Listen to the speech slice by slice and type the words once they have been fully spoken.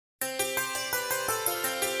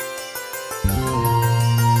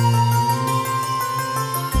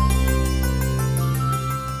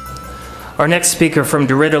Our next speaker from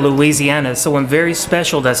DeWitt, Louisiana, is someone very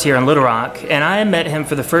special to us here in Little Rock, and I met him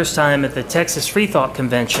for the first time at the Texas Freethought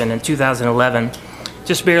Convention in 2011,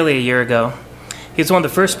 just barely a year ago. He was one of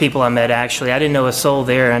the first people I met, actually. I didn't know a soul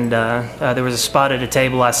there, and there was a spot at a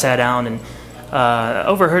table. I sat down and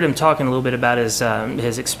overheard him talking a little bit about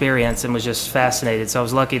his experience and was just fascinated, so I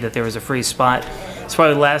was lucky that there was a free spot. It's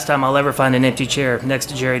probably the last time I'll ever find an empty chair next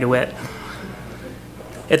to Jerry DeWitt.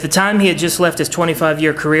 At the time, he had just left his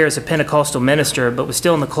 25-year career as a Pentecostal minister, but was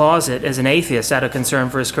still in the closet as an atheist out of concern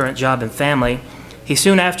for his current job and family. He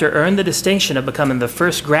soon after earned the distinction of becoming the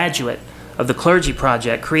first graduate of the Clergy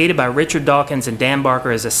Project, created by Richard Dawkins and Dan Barker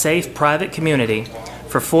as a safe, private community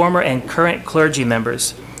for former and current clergy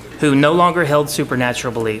members who no longer held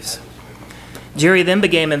supernatural beliefs. Jerry then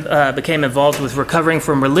became involved with recovering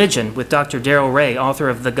from religion with Dr. Darrell Ray, author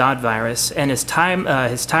of The God Virus, and his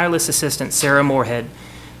tireless assistant, Sarah Moorhead,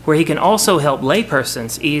 where he can also help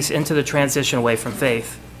laypersons ease into the transition away from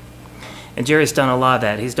faith. And Jerry's done a lot of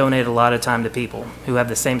that. He's donated a lot of time to people who have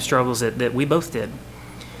the same struggles that we both did.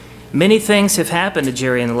 Many things have happened to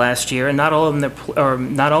Jerry in the last year, and not all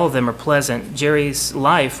of them are pleasant. Jerry's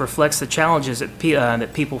life reflects the challenges that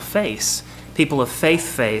people face, people of faith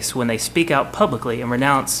face, when they speak out publicly and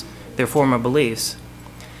renounce their former beliefs.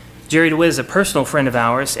 Jerry DeWitt is a personal friend of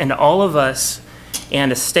ours, and to all of us,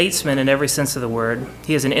 and a statesman in every sense of the word.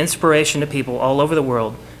 He is an inspiration to people all over the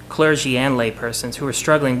world, clergy and laypersons, who are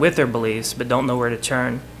struggling with their beliefs but don't know where to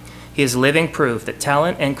turn. He is living proof that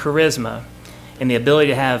talent and charisma and the ability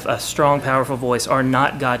to have a strong, powerful voice are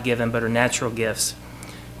not God-given but are natural gifts.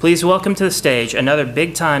 Please welcome to the stage another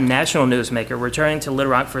big-time national newsmaker returning to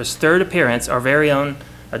Little Rock for his third appearance, our very own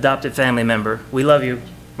adopted family member. We love you,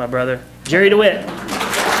 my brother, Jerry DeWitt.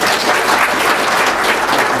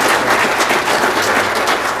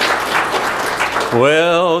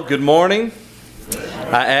 Well, good morning.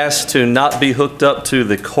 I asked to not be hooked up to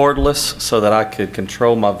the cordless so that I could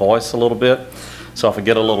control my voice a little bit. So if I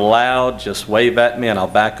get a little loud, just wave at me and I'll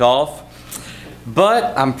back off.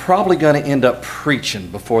 But I'm probably going to end up preaching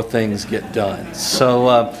before things get done. So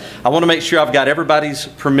I want to make sure I've got everybody's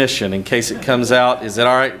permission in case it comes out. Is it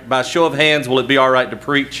all right? By show of hands, will it be all right to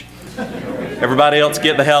preach? Everybody else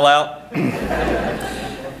get the hell out?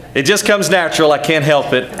 It just comes natural. I can't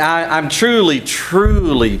help it. I'm truly,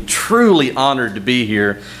 truly, truly honored to be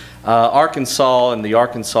here. Arkansas and the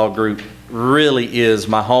Arkansas group really is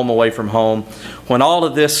my home away from home. When all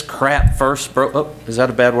of this crap first broke, oh, is that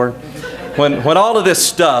a bad word? When all of this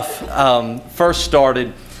stuff first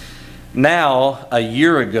started, now a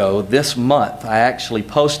year ago, this month, I actually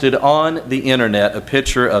posted on the internet a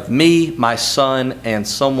picture of me, my son, and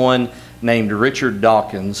someone named Richard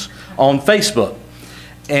Dawkins on Facebook.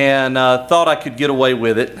 And thought I could get away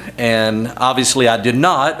with it, and obviously I did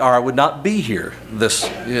not, or I would not be here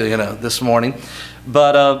this morning.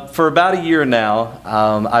 But for about a year now,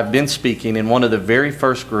 I've been speaking, in one of the very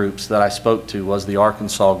first groups that I spoke to was the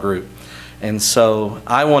Arkansas group. And so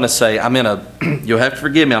I want to say, you'll have to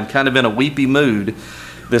forgive me, I'm kind of in a weepy mood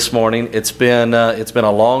this morning. It's been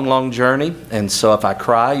a long, long journey, and so if I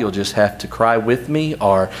cry, you'll just have to cry with me,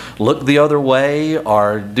 or look the other way,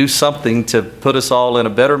 or do something to put us all in a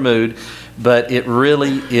better mood. But it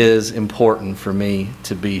really is important for me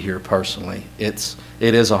to be here personally. It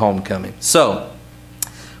is a homecoming. So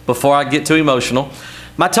before I get too emotional,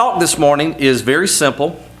 my talk this morning is very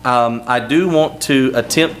simple. I do want to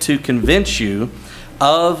attempt to convince you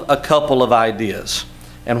of a couple of ideas.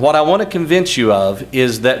 And what I want to convince you of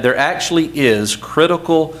is that there actually is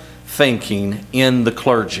critical thinking in the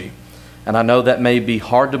clergy. And I know that may be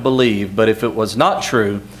hard to believe, but if it was not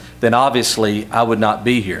true, then obviously I would not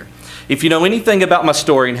be here. If you know anything about my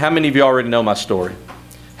story, and how many of you already know my story?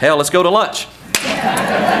 Hell, let's go to lunch.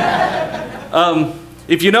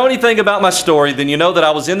 If you know anything about my story, then you know that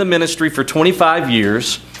I was in the ministry for 25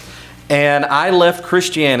 years. And I left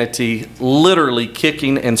Christianity literally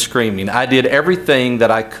kicking and screaming. I did everything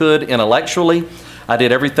that I could intellectually. I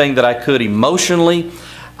did everything that I could emotionally.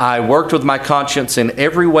 I worked with my conscience in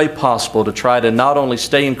every way possible to try to not only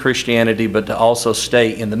stay in Christianity, but to also stay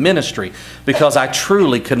in the ministry, because I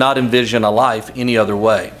truly could not envision a life any other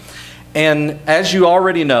way. And as you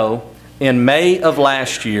already know, in May of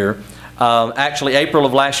last year, actually April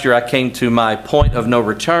of last year, I came to my point of no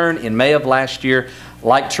return. In May of last year,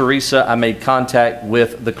 like Teresa, I made contact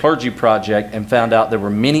with the Clergy Project and found out there were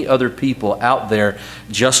many other people out there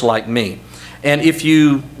just like me. And if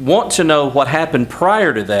you want to know what happened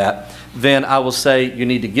prior to that, then I will say you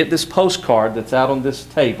need to get this postcard that's out on this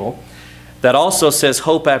table that also says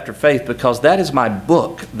Hope After Faith, because that is my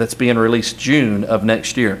book that's being released June of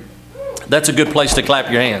next year. That's a good place to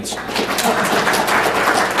clap your hands.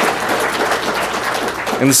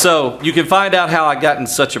 And so you can find out how I got in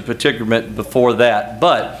such a predicament before that.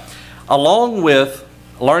 But along with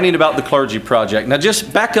learning about the Clergy Project, now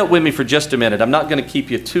just back up with me for just a minute. I'm not going to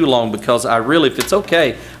keep you too long because I really, if it's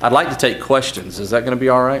okay, I'd like to take questions. Is that going to be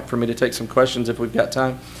all right for me to take some questions if we've got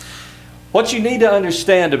time? What you need to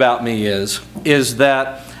understand about me is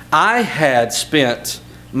that I had spent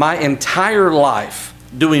my entire life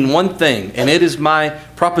doing one thing, and it is my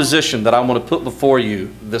proposition that I want to put before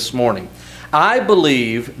you this morning. I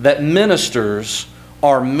believe that ministers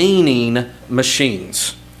are meaning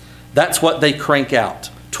machines. That's what they crank out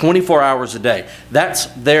 24 hours a day. That's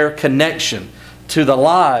their connection to the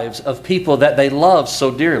lives of people that they love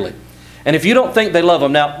so dearly. And if you don't think they love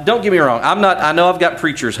them, now don't get me wrong, I know I've got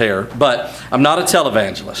preacher's hair, but I'm not a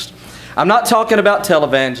televangelist. I'm not talking about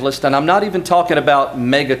televangelists, and I'm not even talking about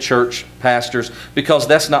mega church pastors, because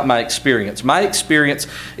that's not my experience. My experience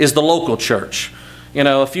is the local church. You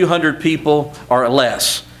know, a few hundred people or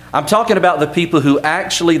less. I'm talking about the people who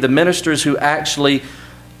actually, the ministers who actually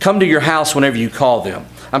come to your house whenever you call them.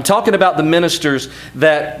 I'm talking about the ministers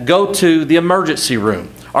that go to the emergency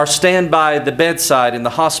room or stand by the bedside in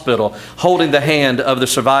the hospital holding the hand of the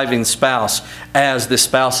surviving spouse as the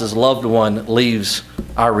spouse's loved one leaves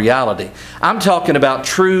our reality. I'm talking about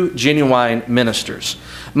true, genuine ministers.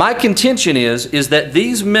 My contention is that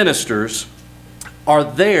these ministers are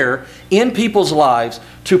there in people's lives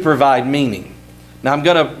to provide meaning. Now, I'm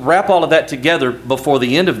going to wrap all of that together before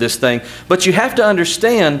the end of this thing, but you have to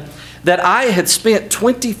understand that I had spent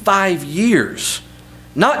 25 years,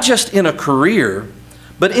 not just in a career,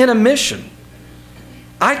 but in a mission.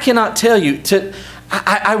 I cannot tell you,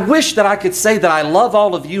 I wish that I could say that I love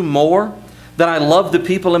all of you more than I love the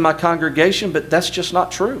people in my congregation, but that's just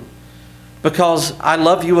not true. Because I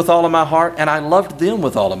love you with all of my heart, and I loved them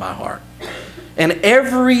with all of my heart. And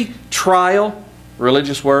every trial,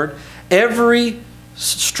 religious word, every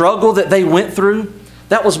struggle that they went through,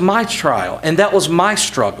 that was my trial and that was my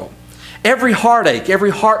struggle. Every heartache, every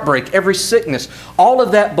heartbreak, every sickness, all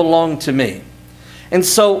of that belonged to me. And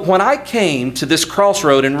so when I came to this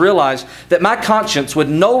crossroad and realized that my conscience would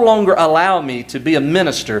no longer allow me to be a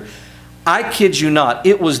minister, I kid you not,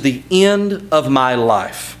 it was the end of my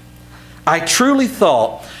life. I truly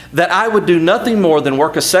thought that I would do nothing more than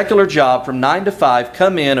work a secular job from 9 to 5,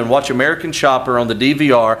 come in and watch American Chopper on the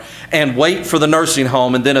DVR and wait for the nursing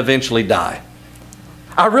home and then eventually die.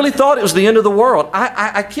 I really thought it was the end of the world.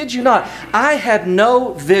 I kid you not. I had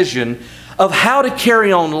no vision of how to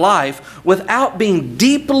carry on life without being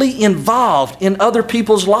deeply involved in other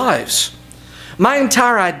people's lives. My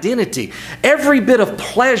entire identity, every bit of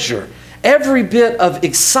pleasure, every bit of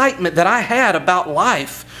excitement that I had about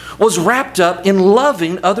life was wrapped up in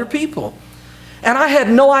loving other people. And I had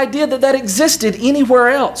no idea that that existed anywhere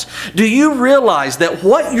else. Do you realize that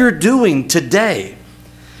what you're doing today,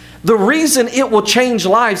 the reason it will change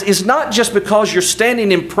lives is not just because you're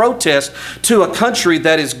standing in protest to a country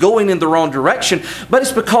that is going in the wrong direction, but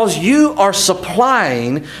it's because you are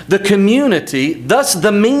supplying the community, thus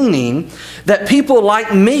the meaning that people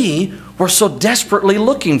like me were so desperately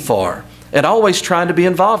looking for and always trying to be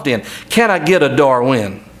involved in. Can I get a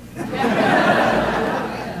Darwin?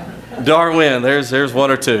 Darwin, there's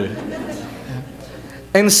one or two.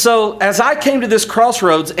 And so as I came to this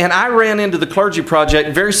crossroads and I ran into the Clergy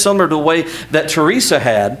Project, very similar to the way that Teresa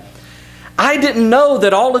had, I didn't know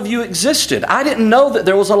that all of you existed. I didn't know that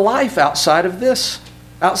there was a life outside of this,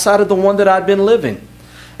 outside of the one that I'd been living.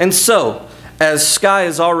 And so, as Sky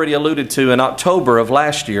has already alluded to, in October of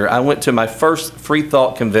last year, I went to my first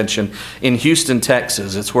Freethought convention in Houston,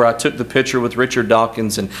 Texas. It's where I took the picture with Richard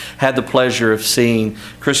Dawkins and had the pleasure of seeing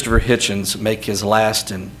Christopher Hitchens make his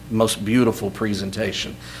last and most beautiful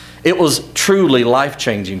presentation. It was truly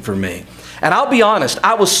life-changing for me. And I'll be honest,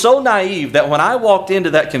 I was so naive that when I walked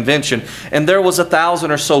into that convention and there was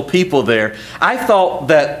 1,000 or so people there, I thought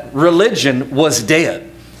that religion was dead.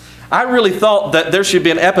 I really thought that there should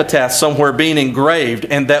be an epitaph somewhere being engraved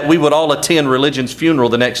and that we would all attend religion's funeral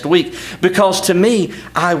the next week. Because to me,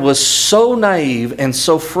 I was so naive and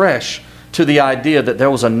so fresh to the idea that there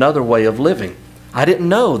was another way of living. I didn't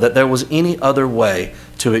know that there was any other way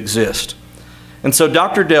to exist. And so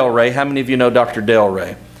Dr. Del Rey, how many of you know Dr. Del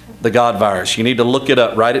Rey? The God virus. You need to look it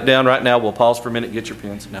up. Write it down right now. We'll pause for a minute. Get your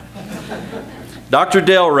pens. No. Dr.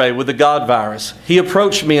 Del Rey with the God virus. He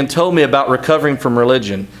approached me and told me about recovering from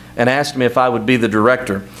religion and asked me if I would be the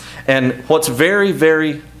director. And what's very,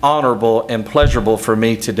 very honorable and pleasurable for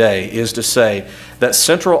me today is to say that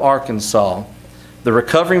Central Arkansas, the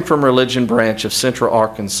Recovering from Religion branch of Central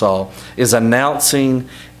Arkansas, is announcing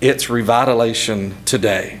its revitalization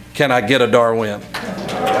today. Can I get a Darwin?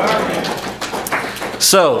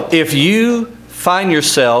 So if you find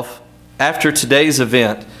yourself, after today's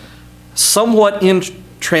event, somewhat in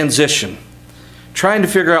transition, trying to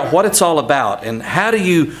figure out what it's all about and how do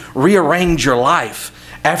you rearrange your life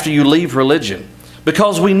after you leave religion.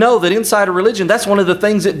 Because we know that inside of religion, that's one of the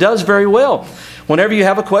things it does very well. Whenever you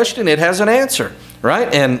have a question, it has an answer,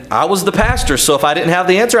 right? And I was the pastor, so if I didn't have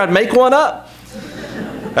the answer, I'd make one up.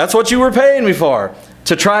 That's what you were paying me for,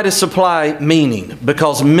 to try to supply meaning,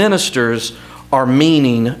 because ministers are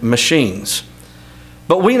meaning machines.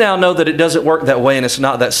 But we now know that it doesn't work that way and it's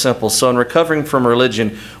not that simple. So in recovering from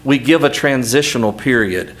religion, we give a transitional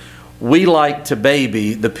period. We like to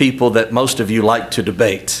baby the people that most of you like to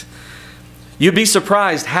debate. You'd be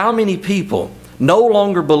surprised how many people no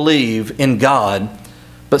longer believe in God,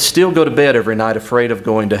 but still go to bed every night afraid of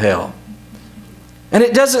going to hell. And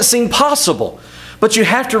it doesn't seem possible. But you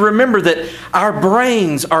have to remember that our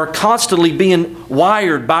brains are constantly being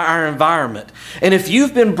wired by our environment. And if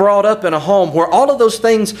you've been brought up in a home where all of those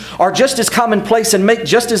things are just as commonplace and make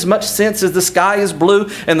just as much sense as the sky is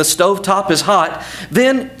blue and the stovetop is hot,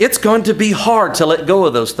 then it's going to be hard to let go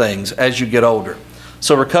of those things as you get older.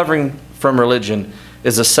 So recovering from religion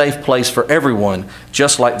is a safe place for everyone,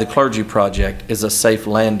 just like the Clergy Project is a safe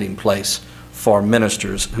landing place for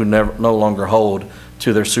ministers who no longer hold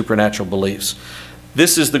to their supernatural beliefs.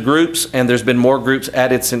 This is the groups, and there's been more groups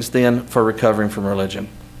added since then for recovering from religion.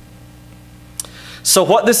 So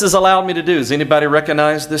what this has allowed me to do, does anybody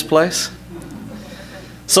recognize this place?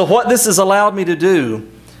 So what this has allowed me to do,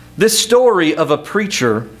 this story of a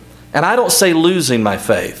preacher, and I don't say losing my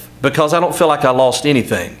faith, because I don't feel like I lost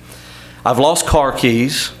anything. I've lost car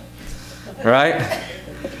keys, right?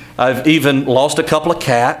 I've even lost a couple of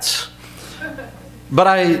cats, but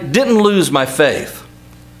I didn't lose my faith.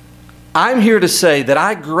 I'm here to say that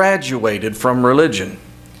I graduated from religion,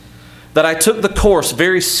 that I took the course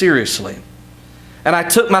very seriously, and I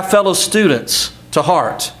took my fellow students to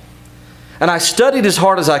heart, and I studied as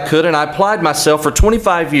hard as I could, and I applied myself for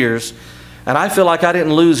 25 years, and I feel like I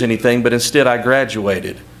didn't lose anything, but instead I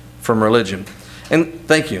graduated from religion. And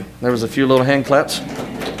thank you. There was a few little hand claps.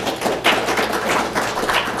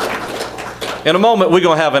 In a moment, we're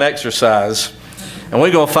going to have an exercise, and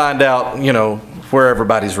we're going to find out, where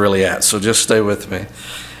everybody's really at. So just stay with me.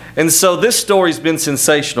 And so this story's been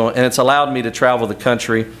sensational, and it's allowed me to travel the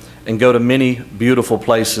country and go to many beautiful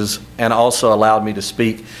places, and also allowed me to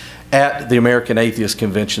speak at the American Atheist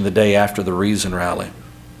Convention the day after the Reason Rally.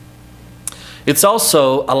 It's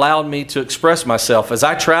also allowed me to express myself. As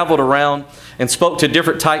I traveled around and spoke to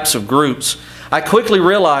different types of groups, I quickly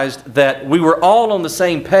realized that we were all on the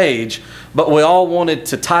same page, but we all wanted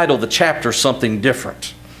to title the chapter something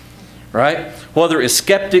different, right? Whether it's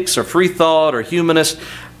skeptics or freethought or humanist,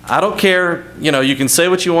 I don't care. You can say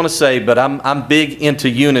what you want to say, but I'm big into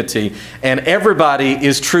unity, and everybody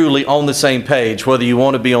is truly on the same page, whether you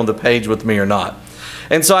want to be on the page with me or not.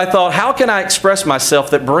 And so I thought, how can I express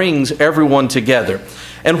myself that brings everyone together?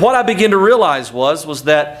 And what I began to realize was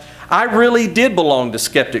that I really did belong to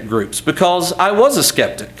skeptic groups, because I was a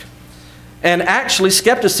skeptic. And actually,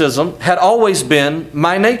 skepticism had always been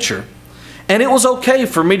my nature. And it was okay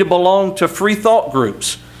for me to belong to free thought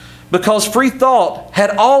groups, because free thought had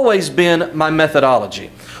always been my methodology.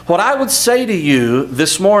 What I would say to you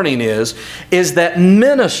this morning is that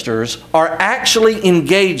ministers are actually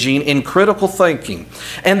engaging in critical thinking,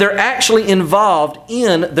 and they're actually involved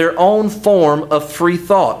in their own form of free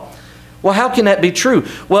thought. Well, how can that be true?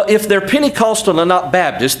 Well, if they're Pentecostal and not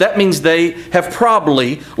Baptist, that means they have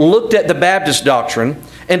probably looked at the Baptist doctrine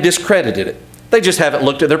and discredited it. They just haven't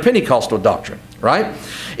looked at their Pentecostal doctrine, right?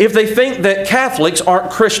 If they think that Catholics aren't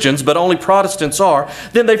Christians, but only Protestants are,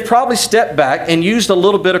 then they've probably stepped back and used a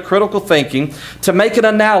little bit of critical thinking to make an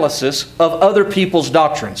analysis of other people's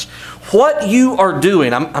doctrines. What you are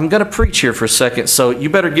doing, I'm going to preach here for a second, so you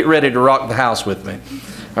better get ready to rock the house with me,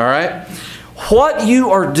 all right? What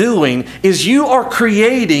you are doing is you are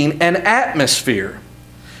creating an atmosphere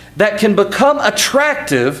that can become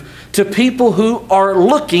attractive to people who are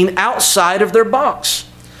looking outside of their box.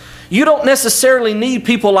 You don't necessarily need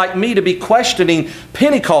people like me to be questioning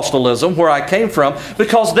Pentecostalism, where I came from,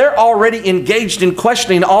 because they're already engaged in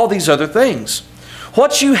questioning all these other things.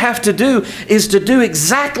 What you have to do is to do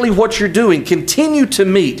exactly what you're doing. Continue to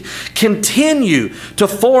meet. Continue to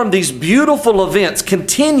form these beautiful events.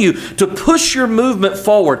 Continue to push your movement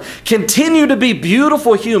forward. Continue to be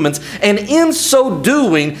beautiful humans. And in so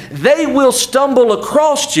doing, they will stumble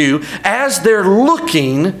across you as they're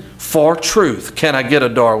looking for truth. Can I get a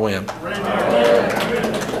Darwin?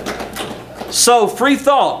 So free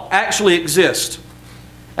thought actually exists.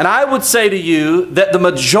 And I would say to you that the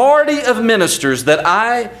majority of ministers that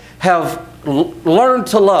I have learned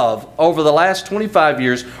to love over the last 25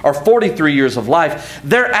 years or 43 years of life,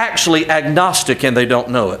 they're actually agnostic and they don't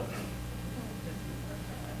know it.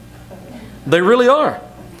 They really are.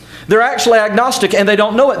 They're actually agnostic and they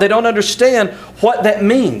don't know it. They don't understand what that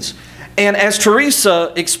means. And as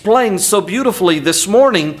Teresa explained so beautifully this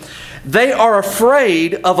morning, they are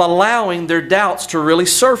afraid of allowing their doubts to really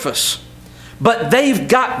surface. But they've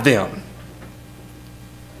got them.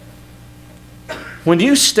 When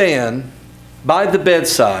you stand by the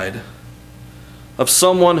bedside of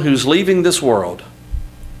someone who's leaving this world,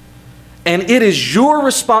 and it is your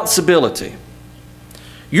responsibility,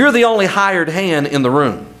 you're the only hired hand in the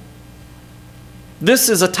room. This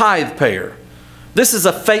is a tithe payer. This is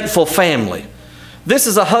a faithful family. This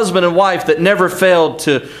is a husband and wife that never failed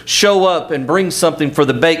to show up and bring something for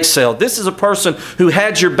the bake sale. This is a person who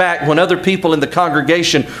had your back when other people in the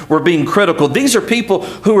congregation were being critical. These are people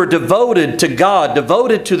who are devoted to God,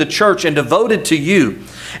 devoted to the church, and devoted to you.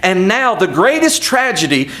 And now the greatest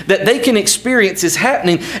tragedy that they can experience is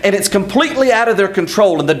happening, and it's completely out of their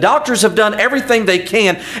control. And the doctors have done everything they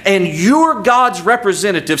can, and you're God's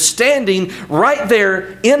representative standing right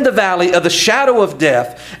there in the valley of the shadow of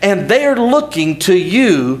death, and they're looking to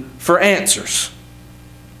you for answers.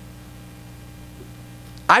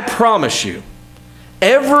 I promise you,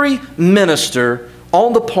 every minister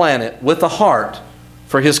on the planet with a heart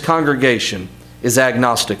for his congregation is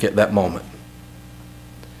agnostic at that moment.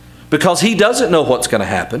 Because he doesn't know what's going to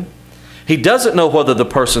happen. He doesn't know whether the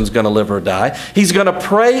person's going to live or die. He's going to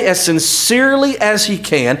pray as sincerely as he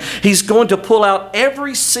can. He's going to pull out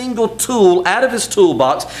every single tool out of his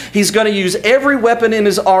toolbox. He's going to use every weapon in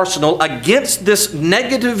his arsenal against this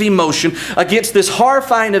negative emotion, against this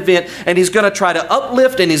horrifying event, and he's going to try to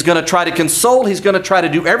uplift and he's going to try to console. He's going to try to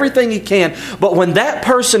do everything he can. But when that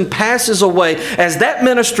person passes away, as that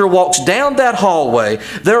minister walks down that hallway,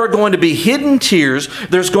 there are going to be hidden tears.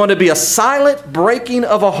 There's going to be a silent breaking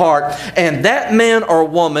of a heart. And that man or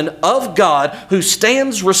woman of God who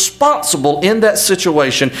stands responsible in that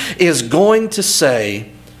situation is going to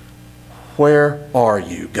say, "Where are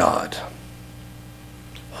you, God?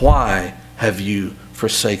 Why have you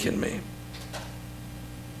forsaken me?"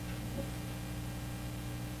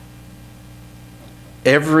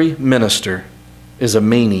 Every minister is a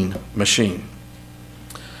meaning machine.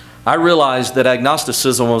 I realized that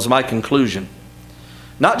agnosticism was my conclusion.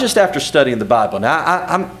 Not just after studying the Bible. Now,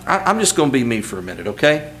 I'm just going to be me for a minute,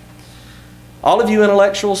 okay? All of you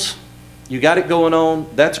intellectuals, you got it going on.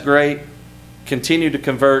 That's great. Continue to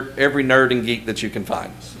convert every nerd and geek that you can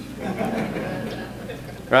find.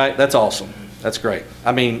 Right? That's awesome. That's great.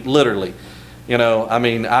 I mean, literally. You know, I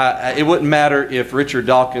mean, it wouldn't matter if Richard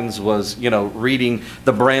Dawkins was, you know, reading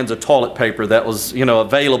the brands of toilet paper that was, you know,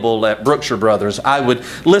 available at Brookshire Brothers. I would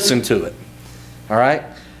listen to it. All right?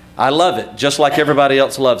 I love it, just like everybody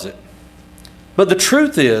else loves it. But the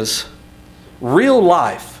truth is, real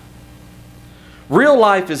life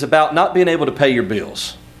is about not being able to pay your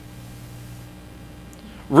bills.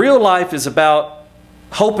 Real life is about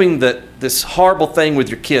hoping that this horrible thing with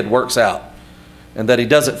your kid works out and that he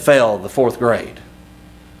doesn't fail the 4th grade.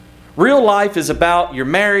 Real life is about you're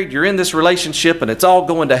married, you're in this relationship, and it's all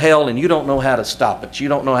going to hell and you don't know how to stop it. You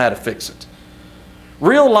don't know how to fix it.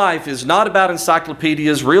 Real life is not about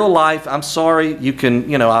encyclopedias. Real life, I'm sorry, you can,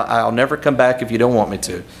 you know, I'll never come back if you don't want me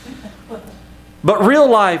to. But real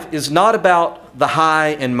life is not about the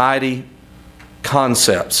high and mighty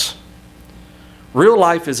concepts. Real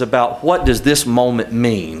life is about what does this moment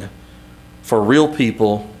mean for real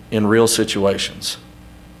people in real situations.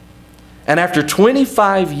 And after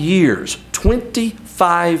 25 years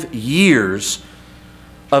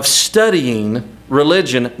of studying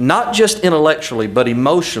religion, not just intellectually, but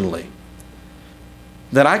emotionally,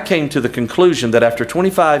 then I came to the conclusion that after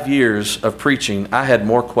 25 years of preaching, I had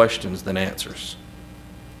more questions than answers.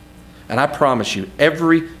 And I promise you,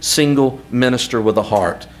 every single minister with a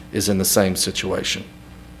heart is in the same situation.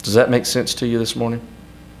 Does that make sense to you this morning?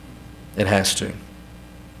 It has to.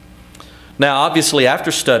 Now, obviously,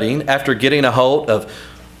 after studying, after getting a hold of,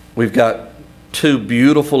 we've got 2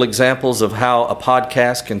 beautiful examples of how a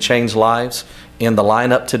podcast can change lives in the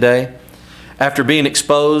lineup today. After being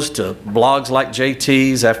exposed to blogs like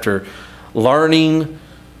JT's, after learning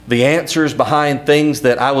the answers behind things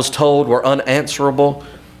that I was told were unanswerable,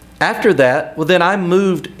 after that, well, then I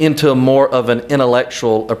moved into more of an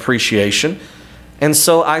intellectual appreciation. And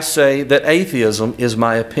so I say that atheism is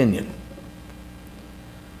my opinion.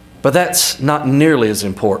 But that's not nearly as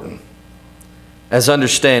important as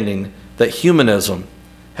understanding that humanism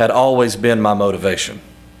had always been my motivation.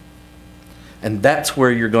 And that's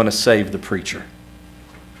where you're going to save the preacher.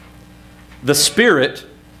 The Spirit,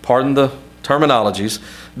 pardon the terminologies,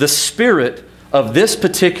 the spirit of this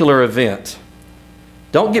particular event.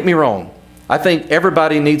 Don't get me wrong. I think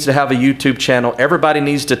everybody needs to have a YouTube channel. Everybody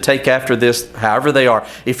needs to take after this, however they are.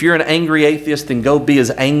 If you're an angry atheist, then go be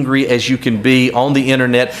as angry as you can be on the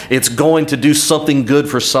internet. It's going to do something good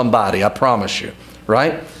for somebody, I promise you,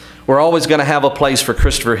 right? We're always going to have a place for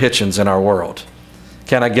Christopher Hitchens in our world.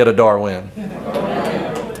 Can I get a Darwin?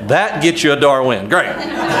 That gets you a Darwin. Great.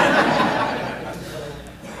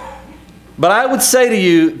 But I would say to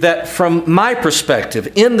you that from my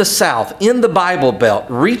perspective, in the South, in the Bible Belt,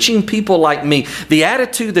 reaching people like me, the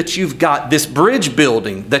attitude that you've got, this bridge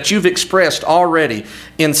building that you've expressed already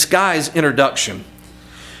in Sky's introduction,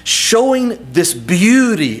 showing this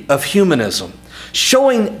beauty of humanism,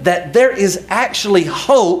 showing that there is actually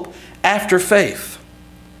hope after faith.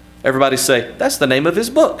 Everybody say, that's the name of his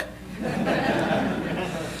book.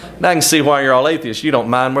 Now I can see why you're all atheists. You don't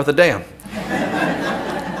mind worth a damn.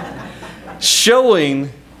 Showing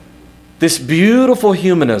this beautiful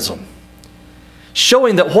humanism,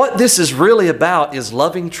 showing that what this is really about is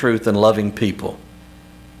loving truth and loving people,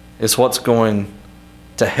 is what's going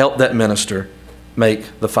to help that minister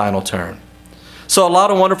make the final turn. So a lot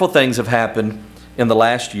of wonderful things have happened in the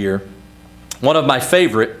last year. One of my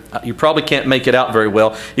favorite, you probably can't make it out very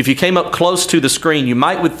well. If you came up close to the screen, you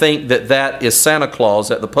might would think that that is Santa Claus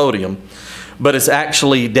at the podium, but it's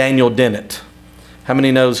actually Daniel Dennett. How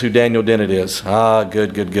many knows who Daniel Dennett is? Ah,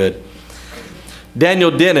 good, good, good.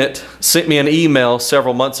 Daniel Dennett sent me an email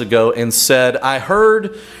several months ago and said, I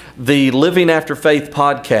heard the Living After Faith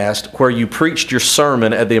podcast where you preached your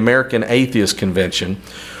sermon at the American Atheist Convention.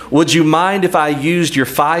 Would you mind if I used your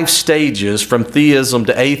 5 stages from theism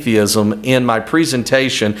to atheism in my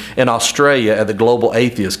presentation in Australia at the Global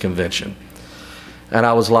Atheist Convention? And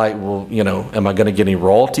I was like, well, you know, am I going to get any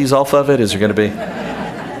royalties off of it? Is there going to be...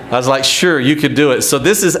 I was like, sure, you could do it. So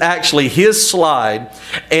this is actually his slide.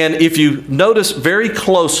 And if you notice very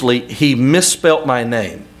closely, he misspelt my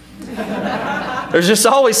name. There's just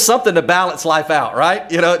always something to balance life out,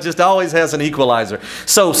 right? You know, it just always has an equalizer.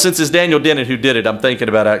 So since it's Daniel Dennett who did it, I'm thinking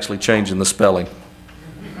about actually changing the spelling.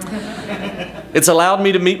 It's allowed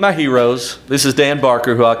me to meet my heroes. This is Dan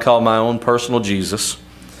Barker, who I call my own personal Jesus,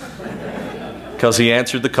 because he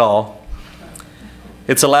answered the call.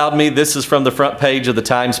 It's allowed me, this is from the front page of the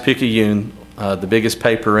Times-Picayune, the biggest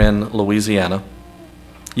paper in Louisiana.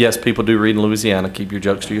 Yes, people do read in Louisiana. Keep your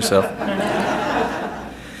jokes to yourself.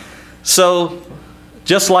 So,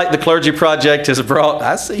 just like the Clergy Project has brought,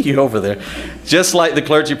 I see you over there. Just like the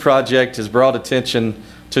Clergy Project has brought attention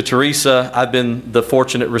to Teresa, I've been the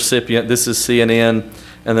fortunate recipient. This is CNN.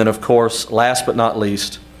 And then, of course, last but not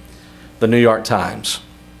least, the New York Times.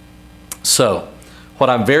 So, what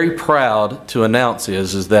I'm very proud to announce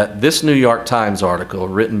is that this New York Times article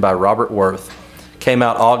written by Robert Worth, came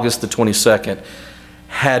out August the 22nd,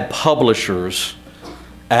 had publishers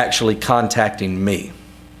actually contacting me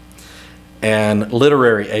and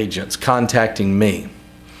literary agents contacting me.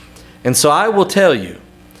 And so I will tell you,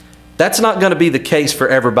 that's not going to be the case for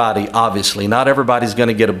everybody, obviously. Not everybody's going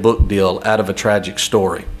to get a book deal out of a tragic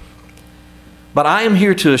story. But I am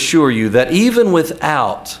here to assure you that even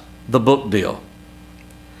without the book deal,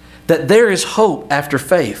 that there is hope after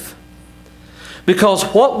faith. Because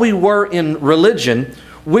what we were in religion,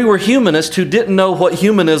 we were humanists who didn't know what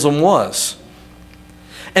humanism was.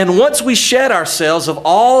 And once we shed ourselves of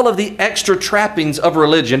all of the extra trappings of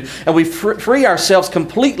religion and we free ourselves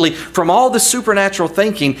completely from all the supernatural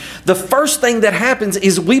thinking, the first thing that happens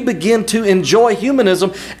is we begin to enjoy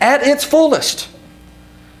humanism at its fullest.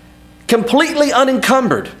 Completely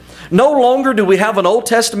unencumbered. No longer do we have an Old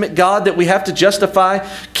Testament God that we have to justify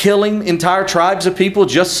killing entire tribes of people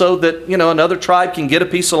just so that, you know, another tribe can get a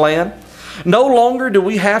piece of land. No longer do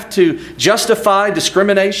we have to justify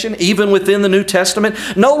discrimination even within the New Testament.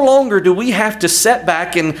 No longer do we have to sit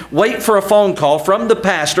back and wait for a phone call from the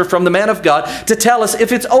pastor, from the man of God, to tell us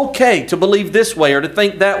if it's okay to believe this way or to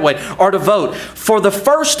think that way or to vote. For the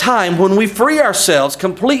first time, when we free ourselves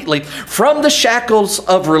completely from the shackles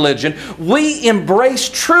of religion, we embrace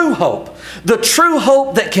true hope. The true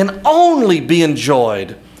hope that can only be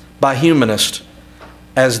enjoyed by humanists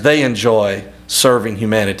as they enjoy serving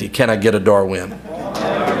humanity. Can I get a Darwin?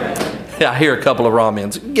 Yeah, I hear a couple of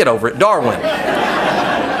ramens. Get over it. Darwin.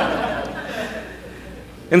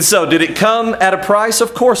 And so, did it come at a price?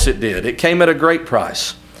 Of course it did. It came at a great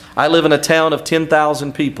price. I live in a town of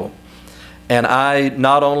 10,000 people. And I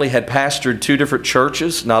not only had pastored 2 different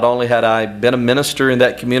churches, not only had I been a minister in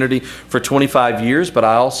that community for 25 years, but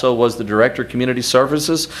I also was the director of community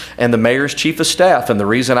services and the mayor's chief of staff. And the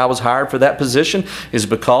reason I was hired for that position is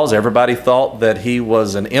because everybody thought that he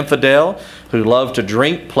was an infidel who loved to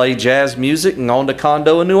drink, play jazz music, and owned a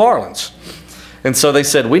condo in New Orleans. And so they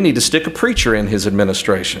said, we need to stick a preacher in his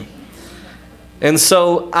administration. And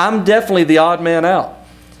so I'm definitely the odd man out.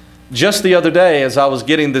 Just the other day, as I was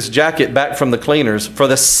getting this jacket back from the cleaners, for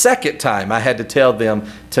the second time I had to tell them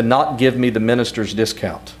to not give me the minister's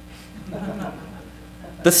discount.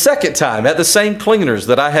 The second time, at the same cleaners,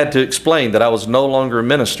 that I had to explain that I was no longer a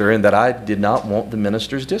minister and that I did not want the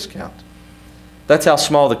minister's discount. That's how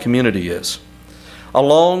small the community is.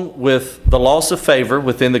 Along with the loss of favor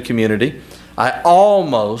within the community, I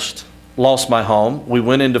almost lost my home. We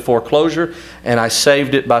went into foreclosure, and I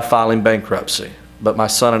saved it by filing bankruptcy. But my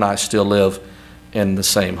son and I still live in the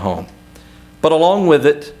same home. But along with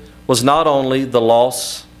it was not only the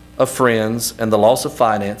loss of friends and the loss of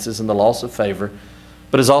finances and the loss of favor,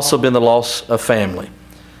 but has also been the loss of family.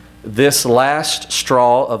 This last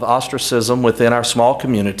straw of ostracism within our small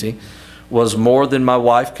community was more than my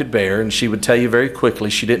wife could bear, and she would tell you very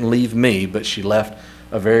quickly she didn't leave me, but she left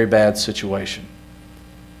a very bad situation.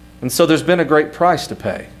 And so there's been a great price to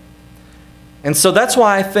pay. And so that's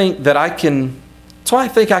why I think that I can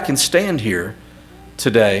stand here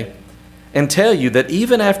today and tell you that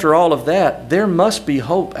even after all of that, there must be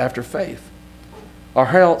hope after faith. Or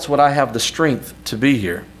how else would I have the strength to be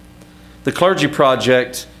here? The Clergy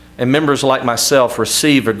Project and members like myself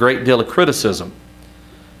receive a great deal of criticism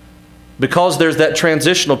because there's that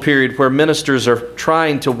transitional period where ministers are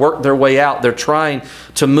trying to work their way out. They're trying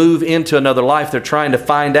to move into another life. They're trying to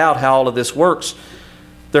find out how all of this works.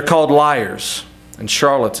 They're called liars and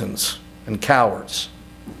charlatans and cowards.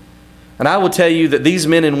 And I will tell you that these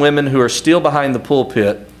men and women who are still behind the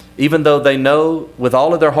pulpit, even though they know with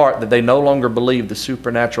all of their heart that they no longer believe the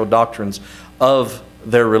supernatural doctrines of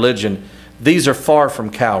their religion, these are far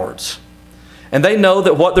from cowards. And they know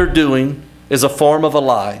that what they're doing is a form of a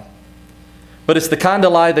lie. But it's the kind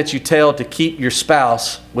of lie that you tell to keep your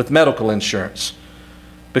spouse with medical insurance,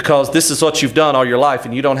 because this is what you've done all your life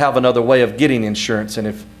and you don't have another way of getting insurance, and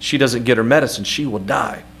if she doesn't get her medicine, she will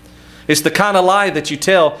die. It's the kind of lie that you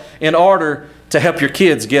tell in order to help your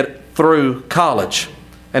kids get through college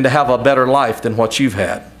and to have a better life than what you've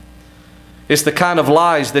had. It's the kind of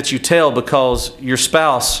lies that you tell because your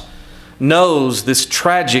spouse knows this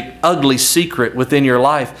tragic, ugly secret within your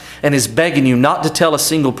life and is begging you not to tell a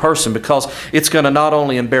single person, because it's going to not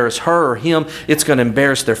only embarrass her or him, it's going to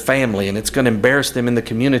embarrass their family and it's going to embarrass them in the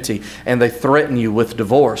community, and they threaten you with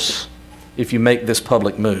divorce if you make this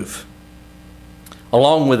public move.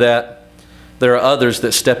 Along with that, there are others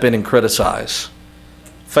that step in and criticize.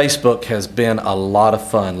 Facebook has been a lot of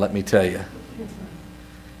fun, let me tell you.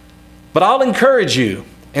 But I'll encourage you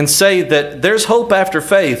and say that there's hope after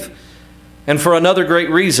faith, and for another great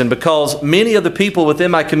reason, because many of the people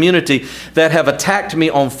within my community that have attacked me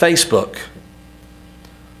on Facebook,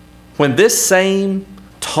 when this same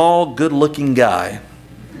tall, good-looking guy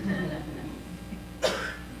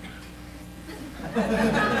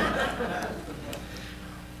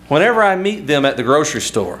whenever I meet them at the grocery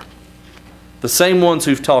store, the same ones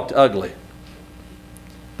who've talked ugly,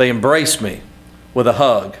 they embrace me with a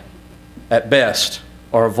hug at best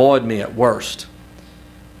or avoid me at worst,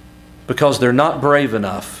 because they're not brave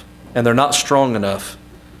enough and they're not strong enough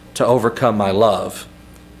to overcome my love.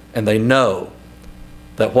 And they know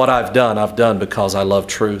that what I've done because I love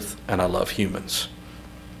truth and I love humans.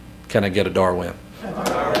 Can I get a Darwin?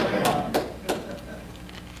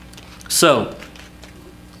 So,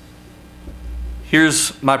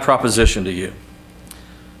 here's my proposition to you.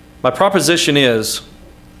 My proposition is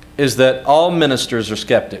that all ministers are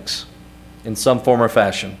skeptics in some form or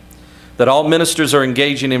fashion, that all ministers are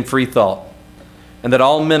engaging in free thought, and that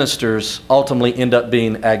all ministers ultimately end up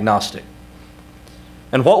being agnostic.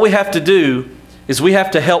 And what we have to do is we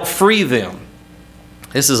have to help free them.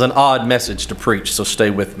 This is an odd message to preach, so stay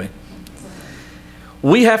with me.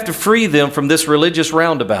 We have to free them from this religious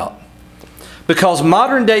roundabout, because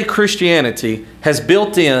modern day Christianity has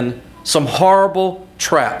built in some horrible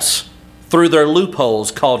traps through their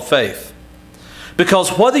loopholes called faith.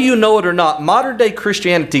 Because whether you know it or not, modern day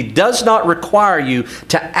Christianity does not require you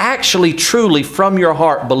to actually truly from your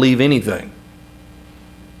heart believe anything.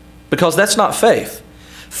 Because that's not faith.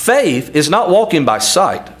 Faith is not walking by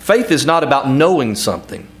sight. Faith is not about knowing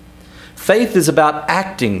something. Faith is about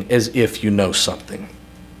acting as if you know something.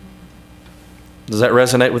 Does that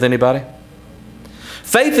resonate with anybody?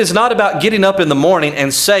 Faith is not about getting up in the morning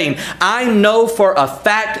and saying, I know for a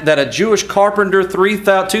fact that a Jewish carpenter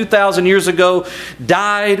 2,000 years ago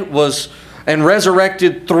died, and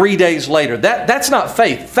resurrected 3 days later. That's not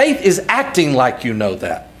faith. Faith is acting like you know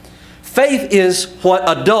that. Faith is what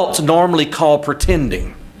adults normally call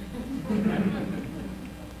pretending.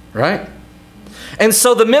 Right? And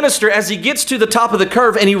so the minister, as he gets to the top of the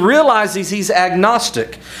curve and he realizes he's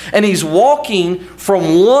agnostic, and he's walking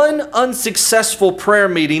from one unsuccessful prayer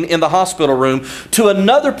meeting in the hospital room to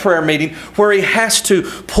another prayer meeting where he has to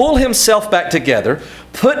pull himself back together,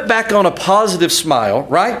 put back on a positive smile,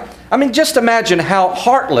 right? I mean, just imagine how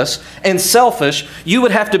heartless and selfish you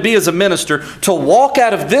would have to be as a minister to walk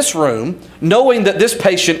out of this room knowing that this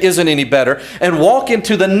patient isn't any better and walk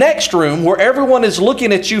into the next room where everyone is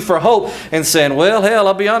looking at you for hope and saying, well, hell,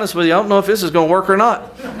 I'll be honest with you, I don't know if this is going to work or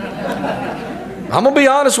not. I'm going to be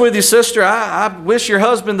honest with you, sister. I wish your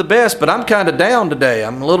husband the best, but I'm kind of down today.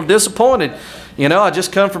 I'm a little disappointed. You know, I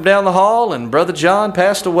just come from down the hall and Brother John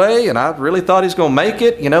passed away and I really thought he's going to make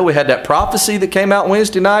it. You know, we had that prophecy that came out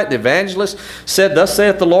Wednesday night. The evangelist said, thus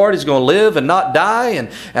saith the Lord, he's going to live and not die. And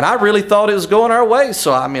I really thought it was going our way.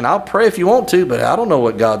 So, I mean, I'll pray if you want to, but I don't know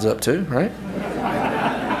what God's up to, right?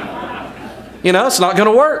 You know, it's not going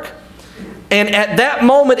to work. And at that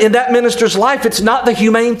moment in that minister's life, it's not the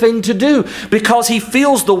humane thing to do because he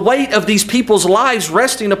feels the weight of these people's lives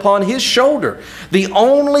resting upon his shoulder. The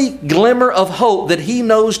only glimmer of hope that he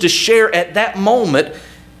knows to share at that moment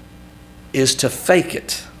is to fake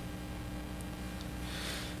it.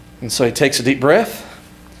 And so he takes a deep breath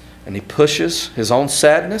and he pushes his own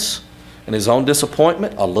sadness and his own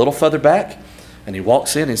disappointment a little further back, and he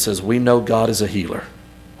walks in and says, we know God is a healer.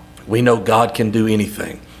 We know God can do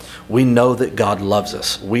anything. We know that God loves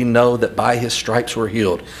us. We know that by his stripes we're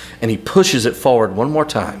healed. And he pushes it forward one more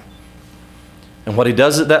time. And what he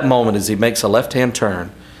does at that moment is he makes a left-hand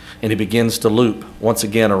turn and he begins to loop once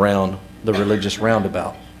again around the religious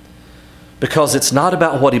roundabout. Because it's not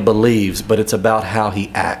about what he believes, but it's about how he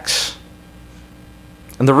acts.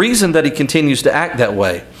 And the reason that he continues to act that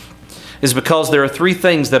way is because there are three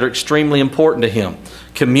things that are extremely important to him: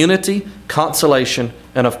 community, consolation,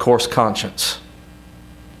 and of course conscience.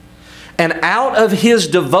 And out of his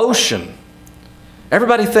devotion,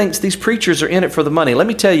 everybody thinks these preachers are in it for the money. Let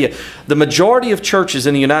me tell you, the majority of churches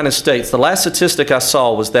in the United States, the last statistic I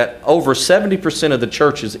saw was that over 70% of the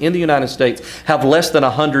churches in the United States have less than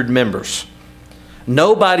 100 members.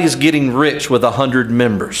 Nobody's getting rich with 100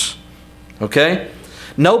 members. Okay?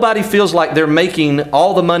 Nobody feels like they're making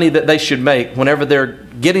all the money that they should make whenever they're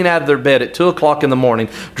getting out of their bed at 2 o'clock in the morning,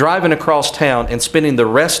 driving across town, and spending the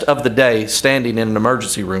rest of the day standing in an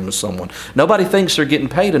emergency room with someone. Nobody thinks they're getting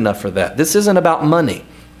paid enough for that. This isn't about money.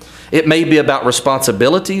 It may be about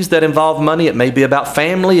responsibilities that involve money. It may be about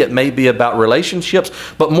family. It may be about relationships.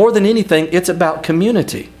 But more than anything, it's about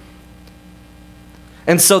community.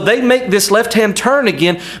 And so they make this left-hand turn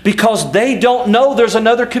again because they don't know there's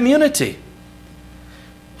another community.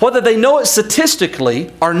 Whether they know it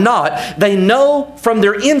statistically or not, they know from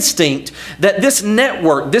their instinct that this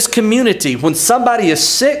network, this community, when somebody is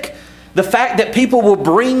sick, the fact that people will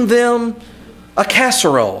bring them a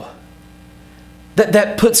casserole,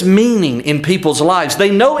 that puts meaning in people's lives.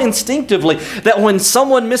 They know instinctively that when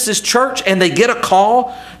someone misses church and they get a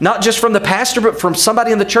call, not just from the pastor, but from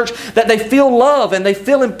somebody in the church, that they feel love and they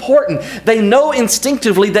feel important. They know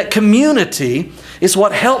instinctively that community is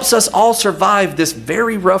what helps us all survive this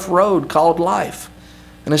very rough road called life.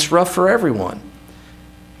 And it's rough for everyone.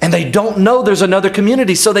 And they don't know there's another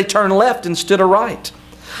community, so they turn left instead of right.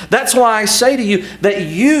 That's why I say to you that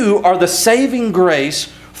you are the saving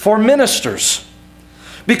grace for ministers.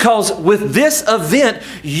 Because with this event,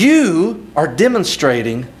 you are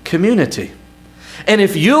demonstrating community. And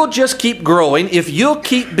if you'll just keep growing, if you'll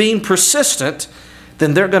keep being persistent,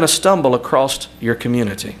 then they're going to stumble across your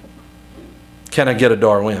community. Can I get a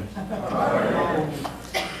Darwin?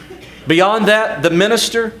 Beyond that, the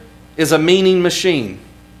minister is a meaning machine.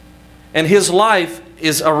 And his life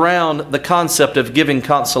is around the concept of giving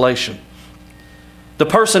consolation. The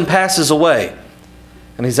person passes away,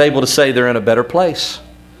 and he's able to say they're in a better place.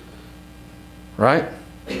 Right?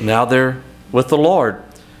 Now they're with the Lord.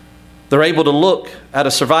 They're able to look at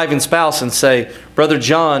a surviving spouse and say, Brother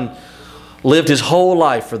John lived his whole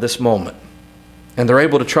life for this moment. And they're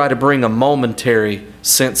able to try to bring a momentary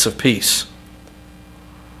sense of peace.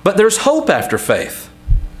 But there's hope after faith.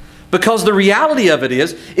 Because the reality of it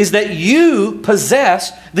is that you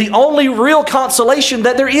possess the only real consolation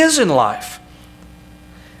that there is in life.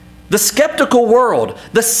 The skeptical world,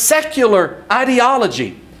 the secular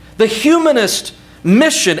ideology, the humanist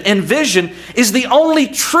mission, and vision is the only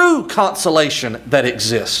true consolation that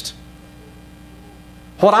exists.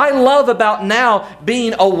 What I love about now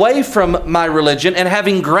being away from my religion and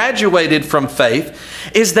having graduated from faith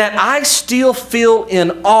is that I still feel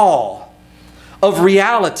in awe of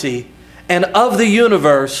reality and of the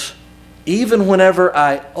universe even whenever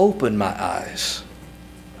I open my eyes.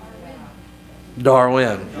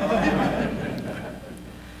 Darwin.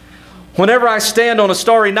 Whenever I stand on a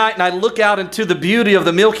starry night and I look out into the beauty of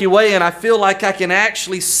the Milky Way and I feel like I can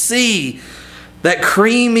actually see that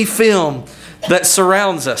creamy film that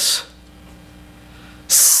surrounds us.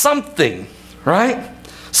 Something, right?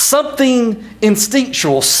 Something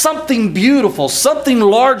instinctual, something beautiful, something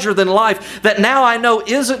larger than life that now I know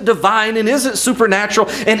isn't divine and isn't supernatural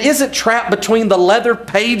and isn't trapped between the leather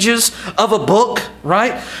pages of a book,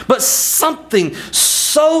 right? But something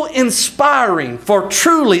so inspiring, for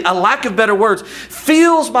truly, a lack of better words,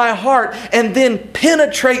 fills my heart and then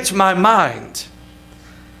penetrates my mind.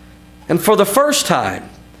 And for the first time,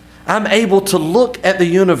 I'm able to look at the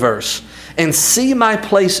universe and see my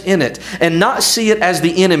place in it and not see it as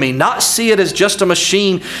the enemy, not see it as just a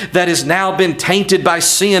machine that has now been tainted by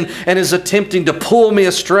sin and is attempting to pull me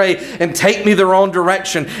astray and take me the wrong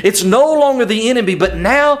direction. It's no longer the enemy, but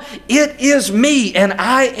now it is me and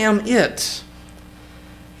I am it.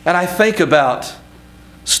 And I think about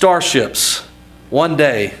starships one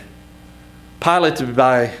day piloted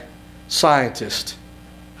by scientists,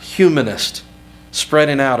 humanists,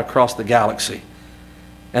 spreading out across the galaxy.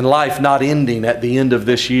 And life not ending at the end of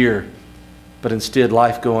this year, but instead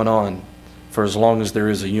life going on for as long as there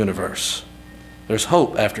is a universe. There's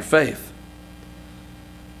hope after faith.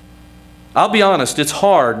 I'll be honest, it's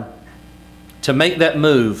hard to make that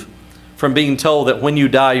move from being told that when you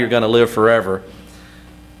die you're going to live forever,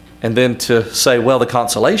 and then to say, well, the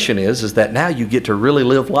consolation is that now you get to really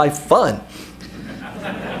live life fun.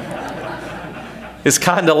 It's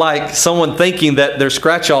kind of like someone thinking that their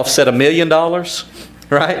scratch-off said $1 million,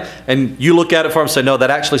 right? And you look at it for them and say, no,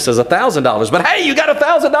 that actually says $1,000. But hey, you got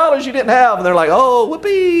 $1,000 you didn't have. And they're like, oh,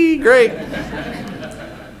 whoopee, great.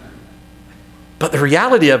 But the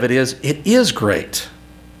reality of it is great.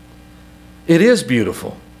 It is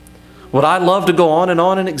beautiful. Would I love to go on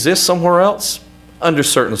and exist somewhere else? Under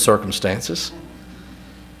certain circumstances.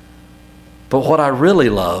 But what I really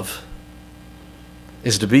love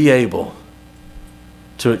is to be able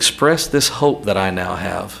to express this hope that I now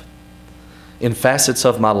have in facets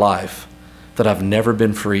of my life that I've never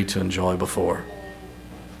been free to enjoy before.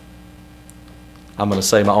 I'm going to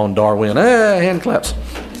say my own Darwin. Hand claps.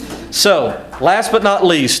 So, last but not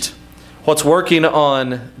least, what's working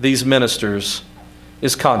on these ministers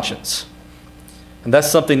is conscience. And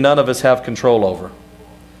that's something none of us have control over.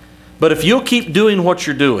 But if you'll keep doing what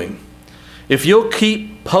you're doing, if you'll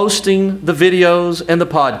keep posting the videos and the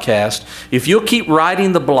podcast, if you'll keep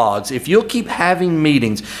writing the blogs, if you'll keep having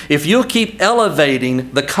meetings, if you'll keep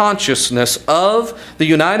elevating the consciousness of the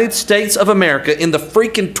United States of America in the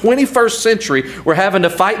freaking 21st century, we're having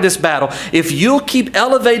to fight this battle. If you'll keep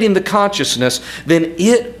elevating the consciousness, then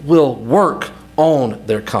it will work on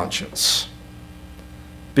their conscience.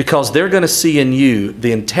 Because they're going to see in you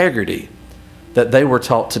the integrity that they were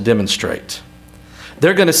taught to demonstrate.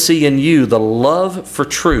 They're going to see in you the love for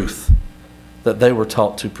truth that they were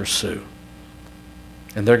taught to pursue.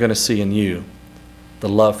 And they're going to see in you the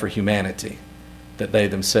love for humanity that they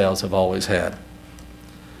themselves have always had.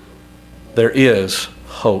 There is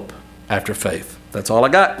hope after faith. That's all I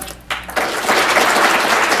got.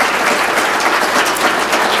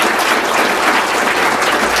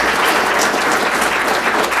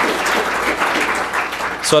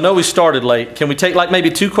 So I know we started late. Can we take like maybe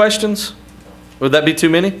 2 questions? Would that be too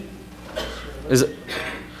many? Is it?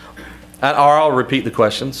 Or I'll repeat the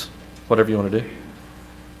questions. Whatever you want to do.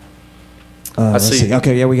 Let's see.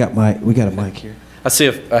 Okay, yeah, we got a mic here. I see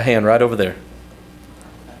a hand right over there.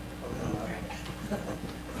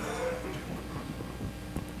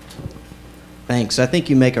 Thanks. I think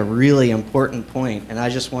you make a really important point, and I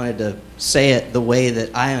just wanted to say it the way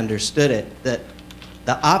that I understood it, that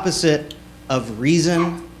the opposite of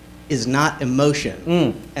reason is not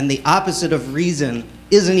emotion. And the opposite of reason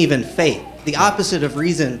isn't even faith. The opposite of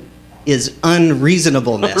reason is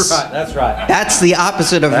unreasonableness. Right, that's right. That's the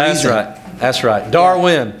opposite of reason. That's right.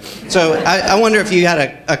 Darwin. So I wonder if you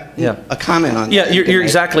had a comment on that. Yeah, you're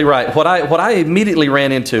exactly right. What I immediately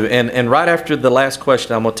ran into, and right after the last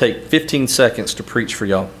question, I'm going to take 15 seconds to preach for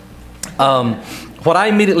y'all. What I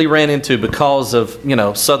immediately ran into because of,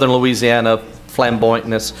 Southern Louisiana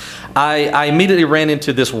flamboyantness, I immediately ran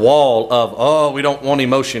into this wall of, oh, we don't want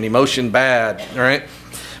emotion bad, all right?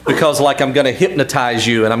 Because like I'm going to hypnotize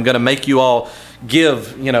you and I'm going to make you all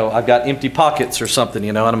give, you know, I've got empty pockets or something,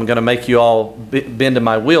 you know, and I'm going to make you all bend to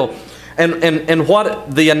my will. And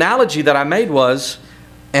what the analogy that I made was,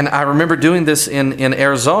 and I remember doing this in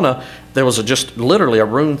Arizona, there was just literally a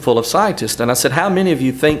room full of scientists, and I said, how many of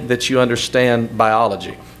you think that you understand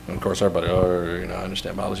biology? And of course, everybody, oh, you know, I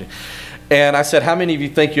understand biology. And I said, how many of you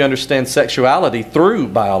think you understand sexuality through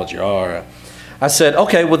biology? Oh, all right. I said,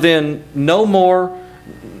 okay, well then, no more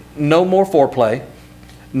foreplay,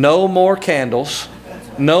 no more candles,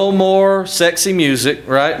 no more sexy music,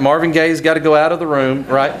 right? Marvin Gaye's got to go out of the room,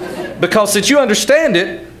 right? Because since you understand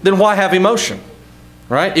it, then why have emotion,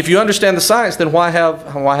 right? If you understand the science, then why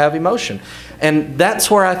have emotion? And that's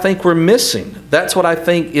where I think we're missing. That's what I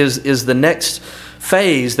think is the next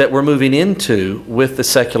phase that we're moving into with the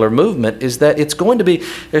secular movement, is that it's going to be,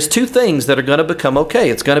 there's two things that are going to become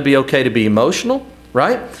okay. It's going to be okay to be emotional,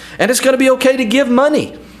 right? And it's going to be okay to give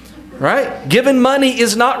money. Right? Giving money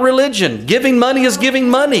is not religion. Giving money is giving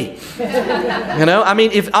money. You know, I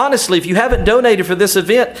mean, honestly, if you haven't donated for this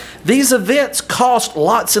event, these events cost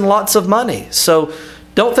lots and lots of money. So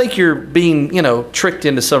don't think you're being, you know, tricked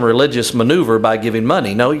into some religious maneuver by giving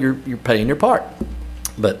money. No, you're paying your part.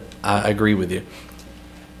 But I agree with you.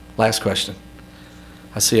 Last question.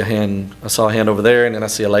 I saw a hand over there, and then I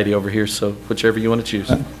see a lady over here, so whichever you want to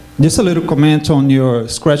choose. Just a little comment on your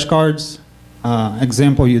scratch cards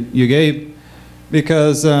example you gave,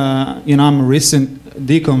 because you know, I'm a recent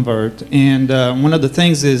deconvert, and one of the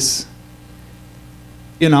things is,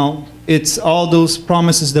 you know, it's all those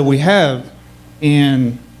promises that we have,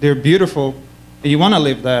 and they're beautiful, and you want to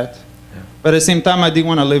live that, yeah. But at the same time, I didn't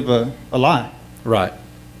want to live a lie. Right.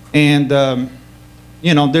 And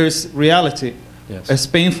you know, there's reality. Yes. As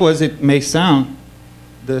painful as it may sound,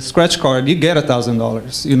 the scratch card, you get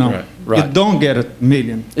 $1,000. You know, right. You don't get $1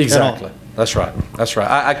 million. Exactly. That's right. That's right.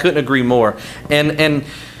 I couldn't agree more. And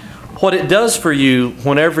what it does for you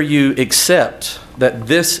whenever you accept that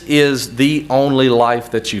this is the only life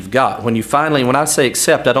that you've got, when I say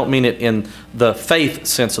accept, I don't mean it in the faith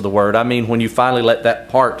sense of the word. I mean when you finally let that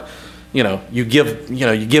part, you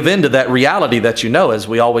give into that reality that you know. As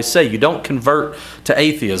we always say, you don't convert to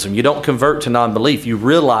atheism. You don't convert to non-belief. You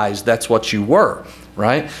realize that's what you were,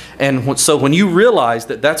 right? And so when you realize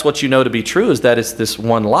that that's what you know to be true, is that it's this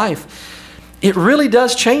one life, it really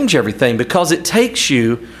does change everything, because it takes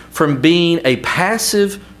you from being a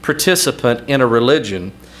passive participant in a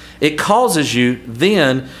religion. It causes you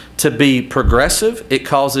then to be progressive. It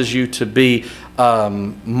causes you to be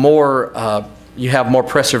you have more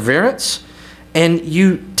perseverance, and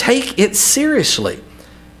you take it seriously.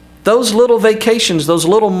 Those little vacations, those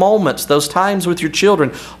little moments, those times with your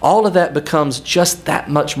children, all of that becomes just that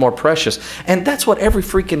much more precious. And that's what every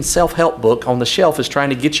freaking self-help book on the shelf is trying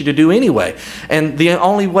to get you to do anyway. And the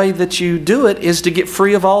only way that you do it is to get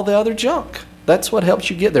free of all the other junk. That's what helps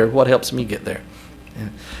you get there, what helps me get there. Yeah.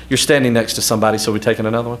 You're standing next to somebody, so we're taking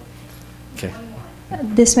another one? Okay.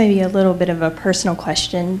 This may be a little bit of a personal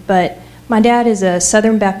question, but my dad is a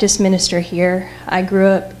Southern Baptist minister here. I grew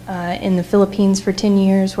up in the Philippines for 10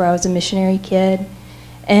 years where I was a missionary kid.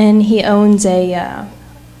 And he owns a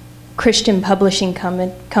Christian publishing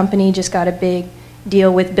company, just got a big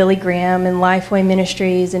deal with Billy Graham and Lifeway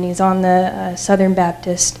Ministries, and he's on the Southern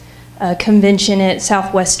Baptist convention at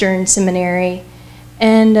Southwestern Seminary.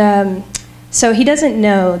 And so he doesn't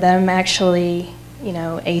know that I'm actually, you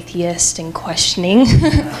know, atheist and questioning.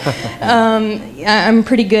 I'm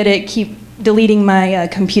pretty good at deleting my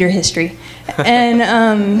computer history. And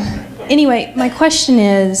anyway, my question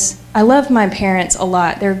is, I love my parents a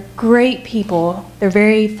lot. They're great people. They're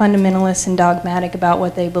very fundamentalist and dogmatic about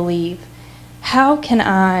what they believe. How can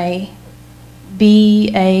I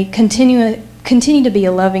continue to be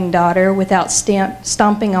a loving daughter without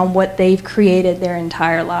stomping on what they've created their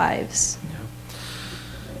entire lives?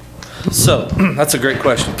 So, that's a great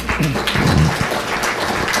question.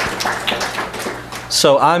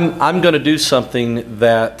 So I'm going to do something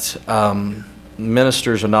that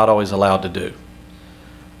ministers are not always allowed to do.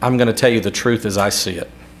 I'm going to tell you the truth as I see it.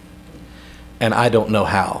 And I don't know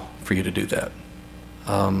how for you to do that.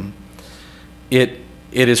 It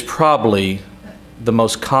is probably the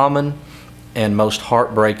most common and most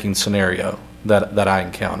heartbreaking scenario that I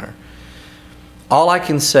encounter. All I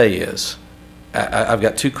can say is, I've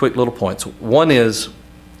got two quick little points. One is,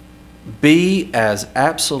 be as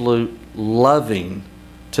absolute loving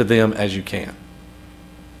to them as you can.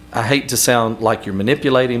 I hate to sound like you're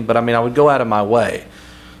manipulating, but I mean, I would go out of my way,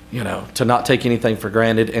 you know, to not take anything for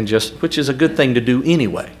granted, and just, which is a good thing to do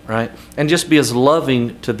anyway, right? And just be as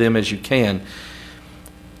loving to them as you can.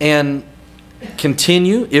 And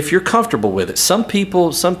continue if you're comfortable with it. Some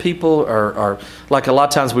people are like, a lot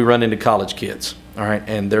of times we run into college kids, all right,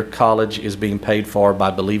 and their college is being paid for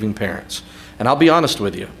by believing parents. And I'll be honest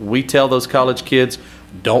with you, we tell those college kids,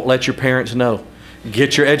 don't let your parents know.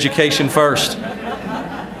 Get your education first.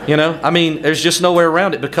 You know, I mean, there's just no way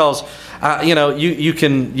around it, because you know, you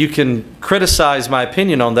can criticize my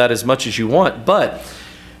opinion on that as much as you want, but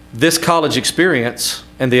this college experience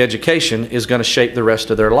and the education is going to shape the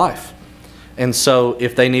rest of their life. And so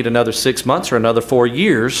if they need another 6 months or another 4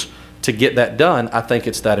 years to get that done, I think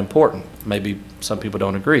it's that important. Maybe some people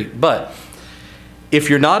don't agree. But if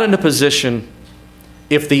you're not in a position,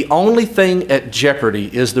 if the only thing at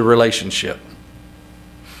jeopardy is the relationship,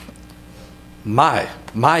 my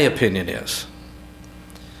opinion is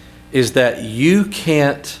that you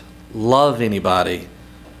can't love anybody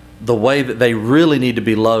the way that they really need to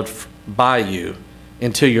be loved by you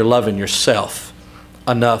until you're loving yourself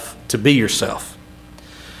enough to be yourself.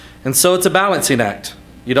 And so it's a balancing act.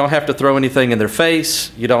 You don't have to throw anything in their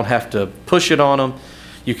face. You don't have to push it on them.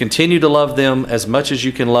 You continue to love them as much as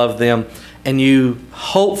you can love them, and you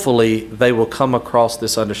hopefully they will come across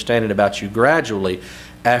this understanding about you gradually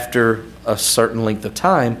after a certain length of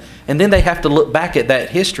time, and then they have to look back at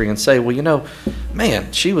that history and say, well, you know,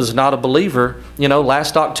 man, she was not a believer, you know,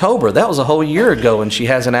 last October. That was a whole year ago, and she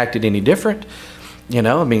hasn't acted any different. You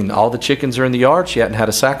know, I mean, all the chickens are in the yard. She hadn't had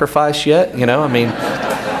a sacrifice yet. You know, I mean,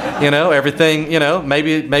 you know, everything, you know,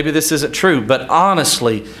 maybe this isn't true. But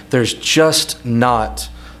honestly, there's just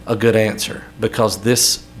not a good answer, because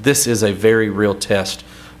this is a very real test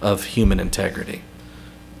of human integrity.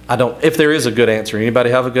 If there is a good answer, anybody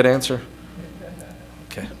have a good answer?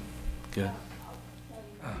 Okay, good.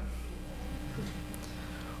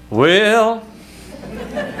 Well,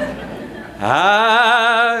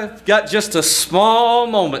 I've got just a small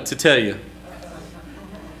moment to tell you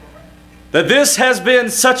that this has been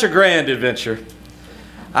such a grand adventure.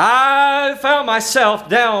 I found myself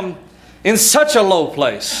down in such a low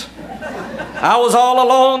place. I was all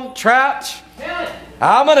alone, trapped.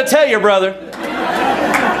 I'm going to tell you, brother.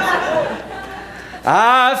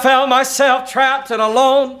 I found myself trapped and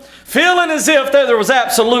alone, feeling as if there was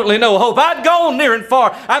absolutely no hope. I'd gone near and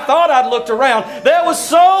far. I thought I'd looked around. There was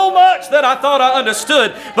so much that I thought I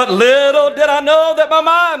understood, but little did I know that my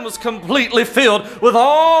mind was completely filled with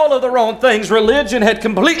all of the wrong things. Religion had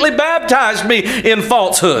completely baptized me in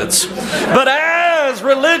falsehoods. But as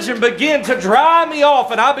religion began to dry me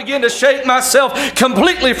off and I began to shake myself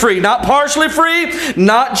completely free, not partially free,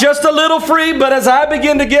 not just a little free, but as I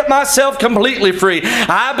began to get myself completely free,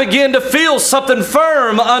 I began to feel something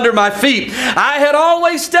firm under my feet. I had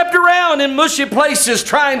always stepped around in mushy places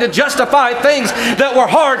trying to justify things that were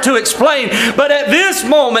hard to explain. But at this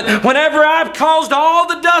moment, whenever I've caused all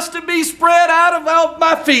the dust to be spread out of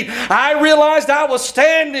my feet, I realized I was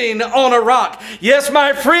standing on a rock. Yes,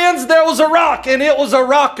 my friends, there was a rock, and it was a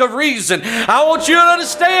rock of reason. I want you to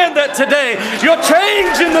understand that today you'll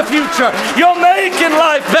change in the future. You'll make in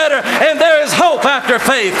life better, and there is hope after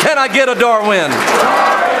faith. Can I get a Darwin?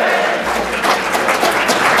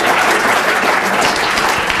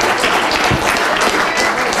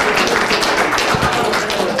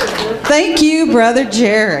 Thank you, Brother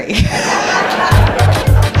Jerry.